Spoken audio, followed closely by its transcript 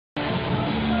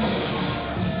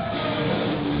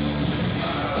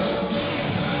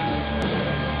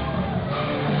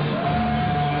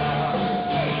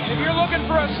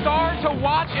a star to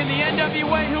watch in the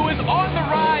NWA who is on the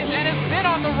rise and has been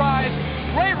on the rise,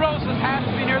 Ray Rosas has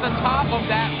to be near the top of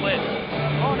that list.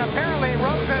 Oh, and apparently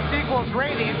Rosas equals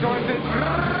ratings, or is it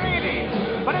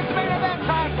ratings? But it's main event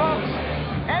time, folks.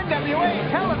 NWA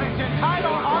television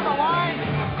title on the line,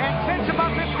 and cinch him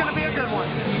up, it's going to be a good one.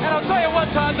 And I'll tell you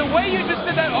what, Todd, the way you just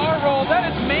did that R roll, that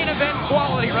is main event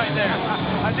quality right there.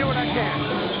 I do what I can.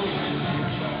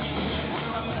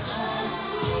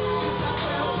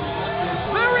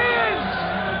 There he is!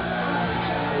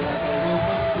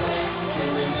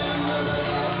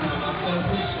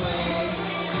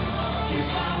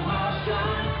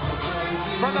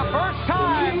 For the first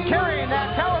time, carrying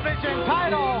that television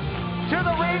title to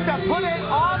the ring to put it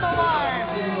on the line.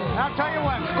 I'll tell you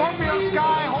what, Scorpio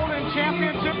Sky holding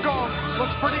championship gold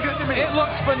looks pretty good to me. It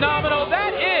looks phenomenal.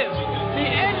 That is the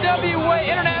NWA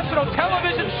International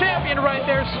Television Champion right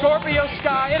there, Scorpio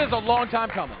Sky. It is a long time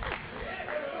coming.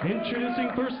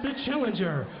 Introducing first the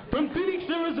challenger from Phoenix,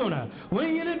 Arizona,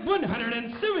 weighing in at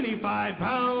 175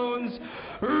 pounds,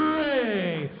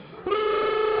 Ray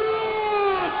Rosas!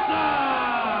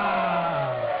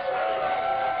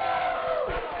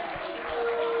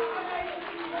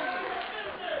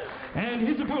 And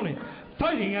his opponent,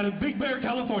 fighting out of Big Bear,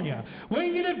 California,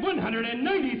 weighing in at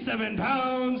 197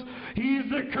 pounds, he's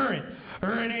the current,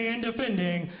 reigning and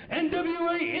defending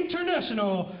NWA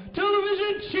International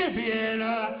Television Champion,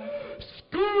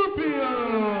 Scorpio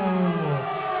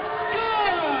Sky!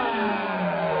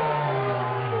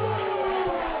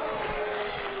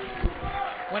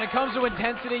 When it comes to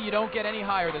intensity, you don't get any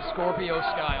higher than Scorpio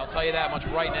Sky. I'll tell you that much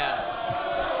right now.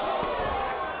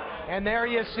 And there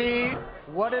you see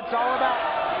what it's all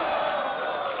about.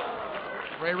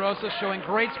 Ray Rosas showing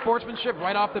great sportsmanship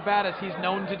right off the bat, as he's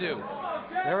known to do.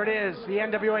 There it is, the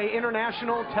NWA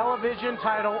International Television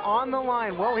title on the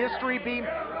line. Will history be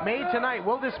made tonight?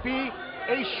 Will this be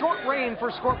a short reign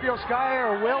for Scorpio Sky,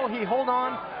 or will he hold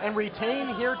on and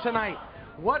retain here tonight?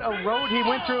 What a road he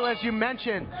went through, as you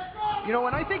mentioned. You know,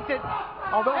 and I think that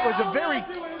although it was a very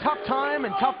tough time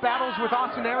and tough battles with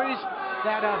Austin Aries,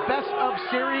 that best of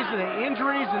series and the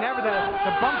injuries and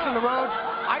the bumps in the road,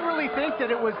 I really think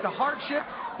that it was the hardship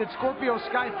that Scorpio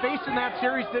Sky faced in that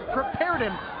series that prepared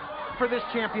him for this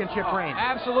championship reign.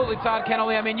 Absolutely, Todd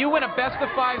Kennelly. I mean, you win a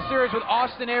best-of-5 series with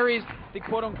Austin Aries, the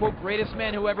quote-unquote greatest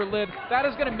man who ever lived. That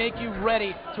is going to make you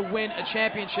ready to win a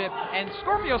championship, and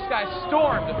Scorpio Sky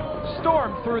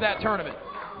stormed through that tournament.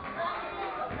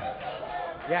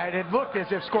 Yeah, it had looked as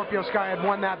if Scorpio Sky had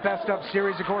won that best-of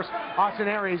series. Of course, Austin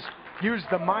Aries used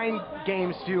the mind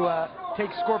games to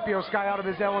take Scorpio Sky out of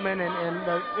his element, and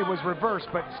it was reversed.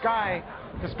 But Sky,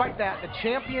 despite that, the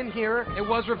champion here. It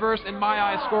was reversed. In my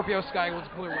eyes, Scorpio Sky was a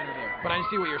clear winner there. But I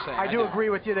see what you're saying. I do agree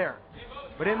with you there.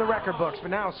 But in the record books.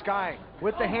 But now Sky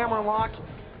with the hammer lock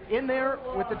in there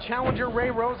with the challenger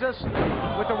Ray Rosas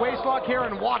with the waist lock here,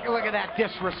 and look at that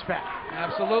disrespect.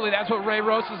 Absolutely, that's what Ray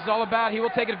Rosas is all about. He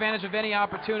will take advantage of any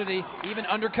opportunity, even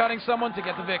undercutting someone to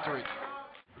get the victory.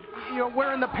 You know,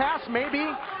 where in the past maybe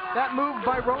that move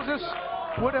by Rosas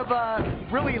would have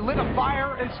really lit a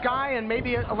fire in Sky and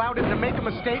maybe allowed him to make a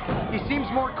mistake. He seems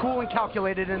more cool and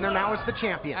calculated in there now as the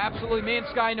champion. Absolutely. Me and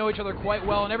Sky know each other quite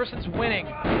well, and ever since winning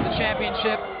the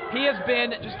championship, he has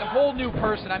been just a whole new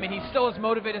person. I mean, he's still as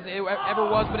motivated as he ever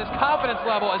was, but his confidence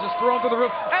level is just thrown through the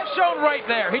roof, as shown right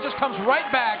there. He just comes right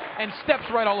back and steps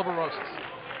right all over Rosas.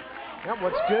 Yeah,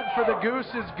 what's good for the goose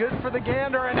is good for the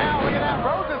gander, and now look at that.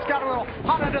 Rosas got a little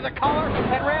hot under the collar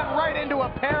and ran right into a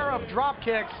pair of drop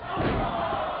kicks.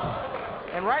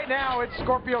 And right now it's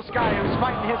Scorpio Sky who's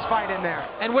fighting his fight in there.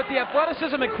 And with the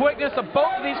athleticism and quickness of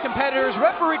both of these competitors,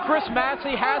 referee Chris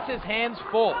Massey has his hands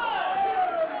full.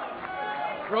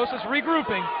 Rosas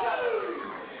regrouping.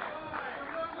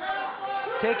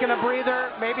 Taking a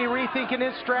breather, maybe rethinking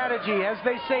his strategy. As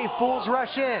they say, fools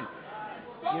rush in.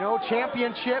 You know,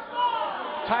 championship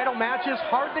title matches,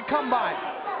 hard to come by.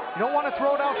 You don't want to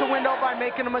throw it out the window by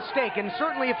making a mistake. And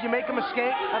certainly if you make a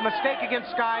mistake against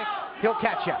Sky, he'll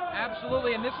catch you.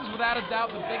 Absolutely, and this is without a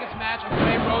doubt the biggest match of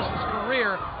Ray Rosas'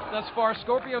 career thus far.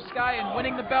 Scorpio Sky, in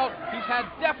winning the belt, he's had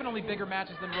definitely bigger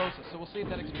matches than Rosas, so we'll see if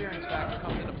that experience factor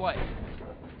comes into play.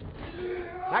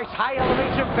 Nice high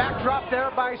elevation backdrop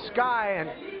there by Sky, and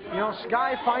you know,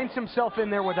 Sky finds himself in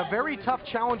there with a very tough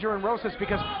challenger in Rosas,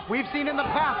 because we've seen in the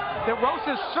past that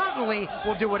Rosas certainly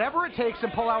will do whatever it takes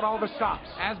and pull out all the stops.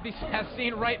 As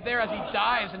seen right there as he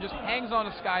dives and just hangs on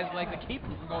to Sky's leg to keep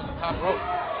him from going to the top rope.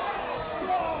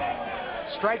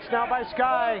 Strikes now by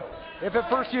Sky. If at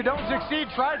first you don't succeed,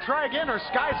 try again, or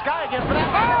Sky again for that.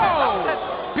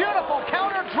 Oh! Beautiful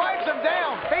counter, drives him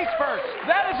down, face first.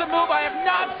 That is a move I have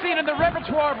not seen in the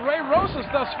repertoire of Ray Rosas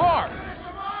thus far.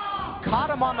 Caught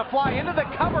him on the fly, into the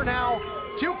cover now.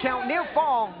 2 count, near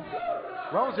fall.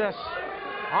 Rosas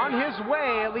on his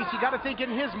way, at least you got to think in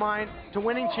his mind, to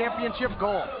winning championship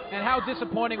gold. And how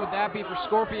disappointing would that be for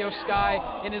Scorpio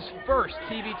Sky in his first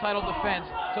TV title defense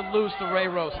to lose to Ray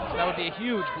Rosas? That would be a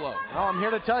huge blow. Well, I'm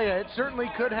here to tell you, it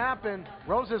certainly could happen.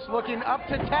 Rosas looking up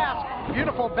to task.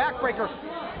 Beautiful backbreaker.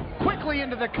 Quickly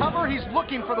into the cover, he's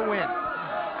looking for the win.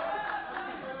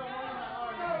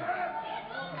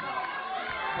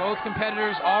 Both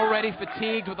competitors already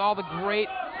fatigued with all the great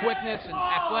quickness and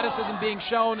athleticism being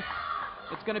shown.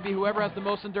 It's going to be whoever has the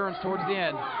most endurance towards the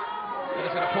end that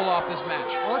is going to pull off this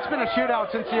match. Well, it's been a shootout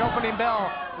since the opening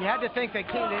bell. You had to think they'd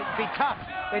be tough.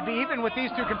 They'd be, even with these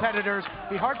 2 competitors,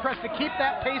 be hard-pressed to keep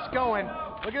that pace going.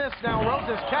 Look at this now.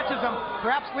 Rosas catches him.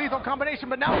 Perhaps lethal combination,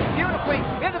 but now beautifully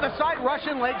into the side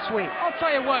Russian leg sweep. I'll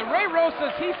tell you what, Ray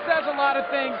Rosas, he says a lot of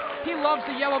things. He loves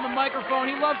to yell on the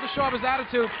microphone. He loves to show off his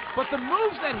attitude. But the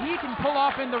moves that he can pull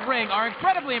off in the ring are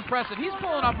incredibly impressive. He's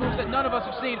pulling off moves that none of us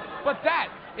have seen, but that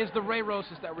is the Ray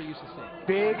Rosas that we're used to seeing.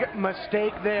 Big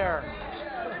mistake there.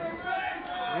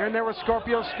 You're in there with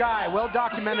Scorpio Sky. Well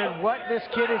documented what this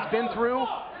kid has been through.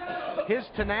 His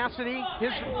tenacity,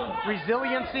 his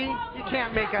resiliency. You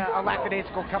can't make a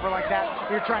lackadaisical cover like that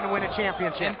when you're trying to win a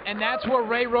championship. And that's where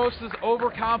Ray Rosas'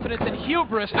 overconfidence and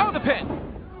hubris out of the pin.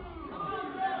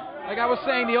 Like I was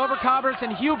saying, the overconfidence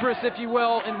and hubris, if you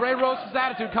will, in Ray Rosas'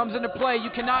 attitude comes into play.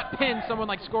 You cannot pin someone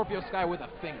like Scorpio Sky with a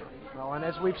finger. Well, and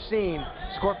as we've seen,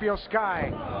 Scorpio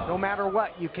Sky, no matter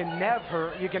what, you can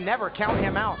never count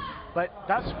him out. But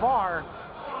thus far,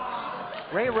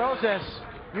 Ray Rosas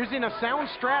using a sound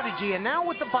strategy, and now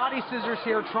with the body scissors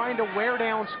here, trying to wear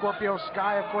down Scorpio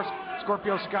Sky. Of course,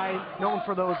 Scorpio Sky known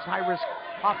for those high-risk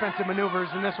offensive maneuvers,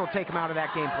 and this will take him out of that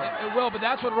gameplay. It will, but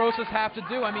that's what Rosas have to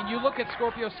do. I mean, you look at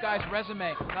Scorpio Sky's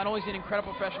resume. Not only is he an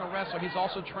incredible professional wrestler, he's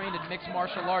also trained in mixed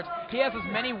martial arts. He has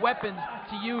as many weapons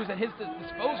to use at his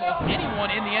disposal as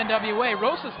anyone in the NWA.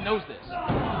 Rosas knows this.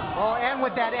 Well, and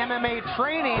with that MMA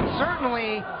training,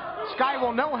 certainly Sky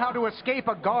will know how to escape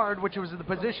a guard, which was the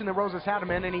position that Rosas had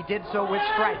him in, and he did so with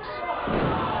strikes.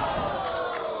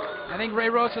 I think Ray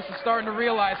Rosas is starting to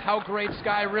realize how great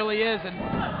Sky really is,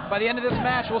 and by the end of this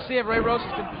match, we'll see if Ray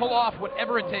Rosas can pull off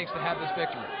whatever it takes to have this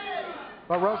victory.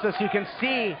 But Rosas, you can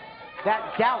see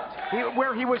that doubt,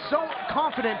 where he was so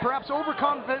confident, perhaps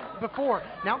overconfident before.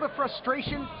 Now the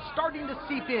frustration starting to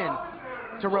seep in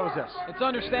to Rosas. It's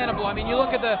understandable. I mean, you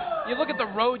look at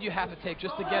the road you have to take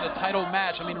just to get a title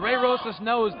match. I mean, Ray Rosas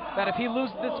knows that if he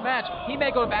loses this match, he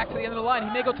may go back to the end of the line.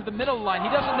 He may go to the middle of the line. He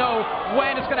doesn't know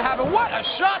when it's going to happen. What a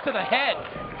shot to the head!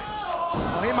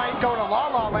 Well, he might go to La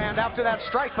La Land after that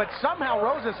strike, but somehow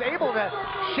Rosas able to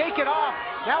shake it off.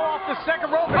 Now off the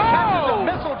second rope and catches a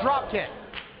missile drop kick.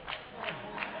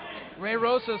 Ray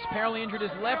Rosas apparently injured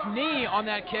his left knee on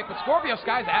that kick, but Scorpio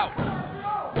Sky's out.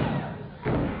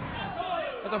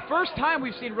 For the first time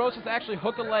we've seen Rosas actually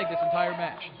hook a leg this entire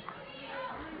match.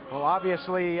 Well,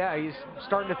 obviously, yeah, he's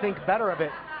starting to think better of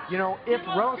it. You know, if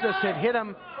Rosas had hit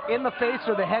him in the face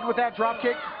or the head with that drop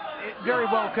kick, it very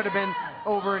well could have been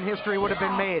over and history would have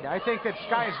been made. I think that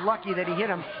Sky is lucky that he hit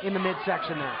him in the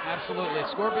midsection there. Absolutely.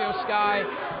 Scorpio Sky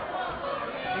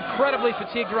incredibly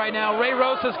fatigued right now. Ray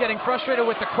Rosas getting frustrated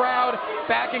with the crowd,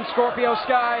 backing Scorpio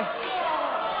Sky.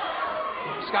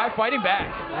 Sky fighting back.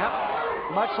 Yep.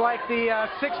 Much like the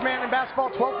 6-man in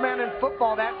basketball, 12-man in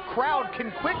football, that crowd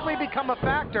can quickly become a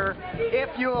factor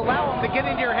if you allow them to get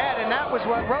into your head, and that was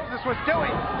what Rosas was doing.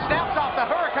 Snaps off the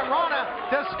Hurricane Rana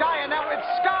to Sky, and now it's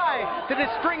Sky that is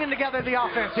stringing together the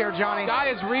offense here, Johnny.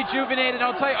 Sky is rejuvenated.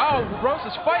 I'll tell you,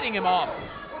 Rosas fighting him off.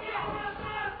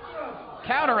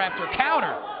 Counter after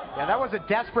counter. Yeah, that was a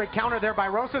desperate counter there by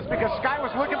Rosas because Sky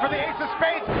was looking for the ace of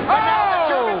spades. And now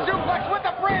the German suplex with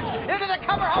the bridge into the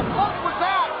cover. How close was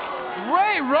that?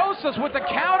 Ray Rosas with the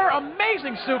counter,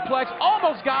 amazing suplex,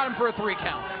 almost got him for a 3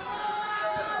 count.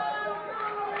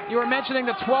 You were mentioning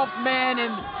the 12th man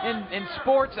in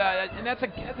sports, and that's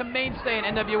a mainstay in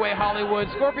NWA Hollywood.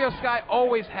 Scorpio Sky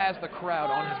always has the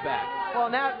crowd on his back. Well,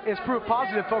 and that is proof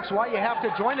positive, folks, why you have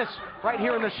to join us right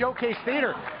here in the Showcase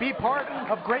Theater. Be part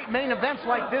of great main events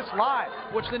like this live.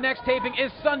 Which the next taping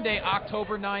is Sunday,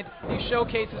 October 9th. These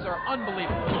showcases are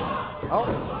unbelievable.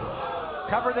 Oh,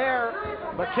 cover there,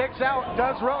 but kicks out,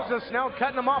 does Rosas, now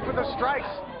cutting him off with the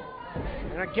strikes.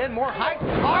 And again, more high.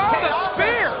 The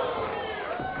spear!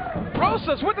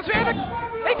 Rosas with the spear.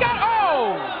 They got,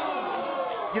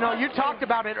 You know, you talked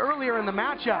about it earlier in the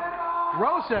matchup.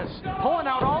 Rosas pulling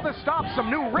out all the stops, some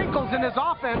new wrinkles in his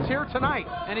offense here tonight.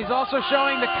 And he's also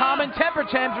showing the common temper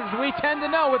tantrums we tend to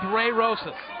know with Ray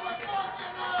Rosas.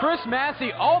 Chris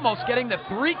Massey almost getting the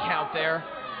 3 count there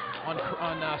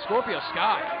on Scorpio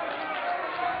Sky.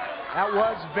 That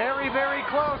was very, very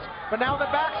close. But now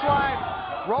the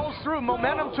backslide rolls through.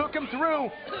 Momentum took him through.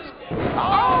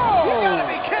 Oh! You gotta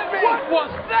be kidding me! What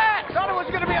was that? Thought it was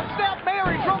gonna be a snap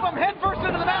Mary. Drove him headfirst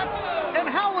into the mat. And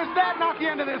how was that not the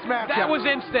end of this match? That was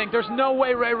instinct. There's no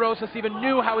way Ray Rosas even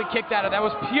knew how he kicked out of it. That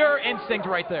was pure instinct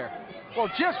right there. Well,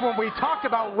 just when we talked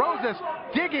about Rosas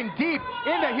digging deep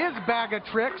into his bag of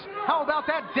tricks, how about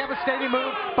that devastating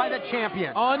move by the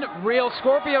champion? Unreal.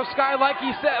 Scorpio Sky, like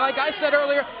I said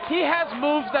earlier, he has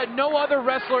moves that no other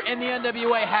wrestler in the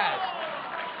NWA has.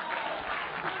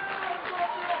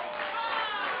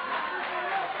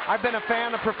 I've been a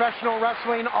fan of professional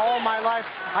wrestling all my life.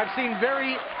 I've seen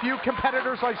very few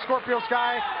competitors like Scorpio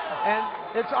Sky, and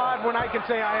it's odd when I can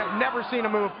say I have never seen a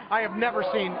move. I have never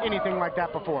seen anything like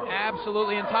that before.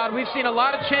 Absolutely, and Todd, we've seen a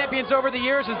lot of champions over the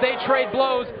years as they trade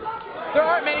blows. There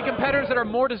aren't many competitors that are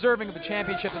more deserving of the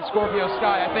championship than Scorpio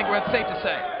Sky. I think that's safe to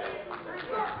say.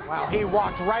 Wow, he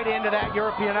walked right into that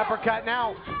European uppercut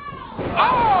now.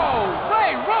 Oh,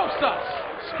 Ray Rosas!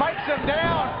 Spikes him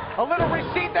down. A little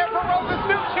receipt there for Rosas,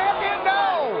 new champion.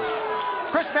 No!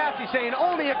 Chris Massey saying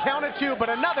only a count of two, but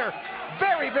another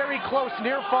very, very close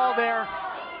near fall there.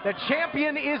 The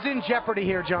champion is in jeopardy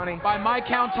here, Johnny. By my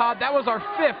count, Todd, that was our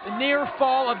 5th near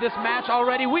fall of this match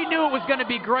already. We knew it was going to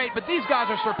be great, but these guys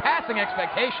are surpassing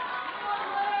expectations.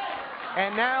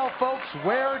 And now, folks,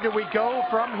 where do we go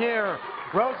from here?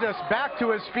 Rosas back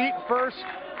to his feet first,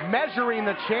 measuring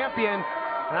the champion.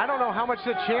 And I don't know how much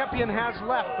the champion has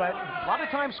left, but a lot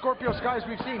of times Scorpio Skies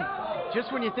we've seen,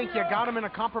 just when you think you got him in a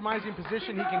compromising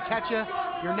position, he can catch you.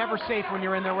 You're never safe when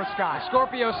you're in there with Sky.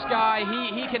 Scorpio Sky,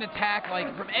 he can attack like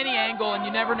from any angle, and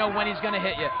you never know when he's going to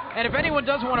hit you. And if anyone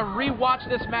does want to re-watch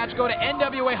this match, go to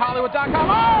NWAHollywood.com.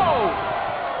 Oh!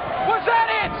 Was that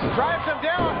it? Drives him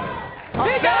down.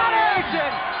 He got it!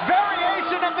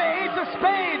 Variation of the Ace of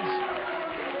Spades.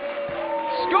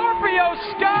 Scorpio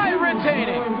Sky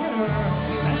retaining.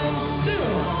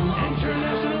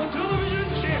 International Television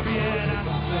Champion,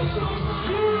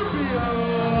 Scorpio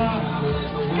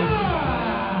Sky.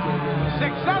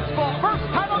 Successful first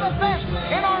title defense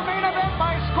in our main event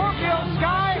by Scorpio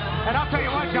Sky. And I'll tell you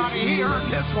what, Johnny, he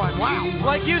earned this one. Wow.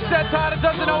 Like you said, Todd, it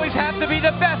doesn't always have to be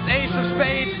the best Ace of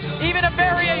Spades. Even a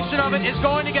variation of it is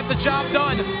going to get the job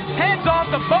done. Hands off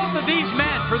to both of these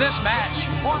men for this match.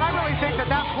 Well, and I really think that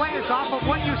play is off of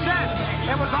what you said.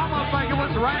 It was almost like it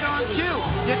was right on cue.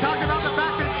 You talked about the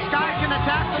fact that Sky can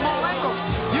attack from all angles.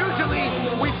 Usually,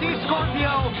 we see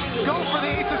Scorpio go for the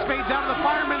Ace of Spades out of the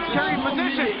fireman's carry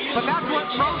position, but that's what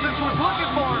Rosas was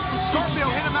looking for.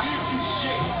 Scorpio hit him up.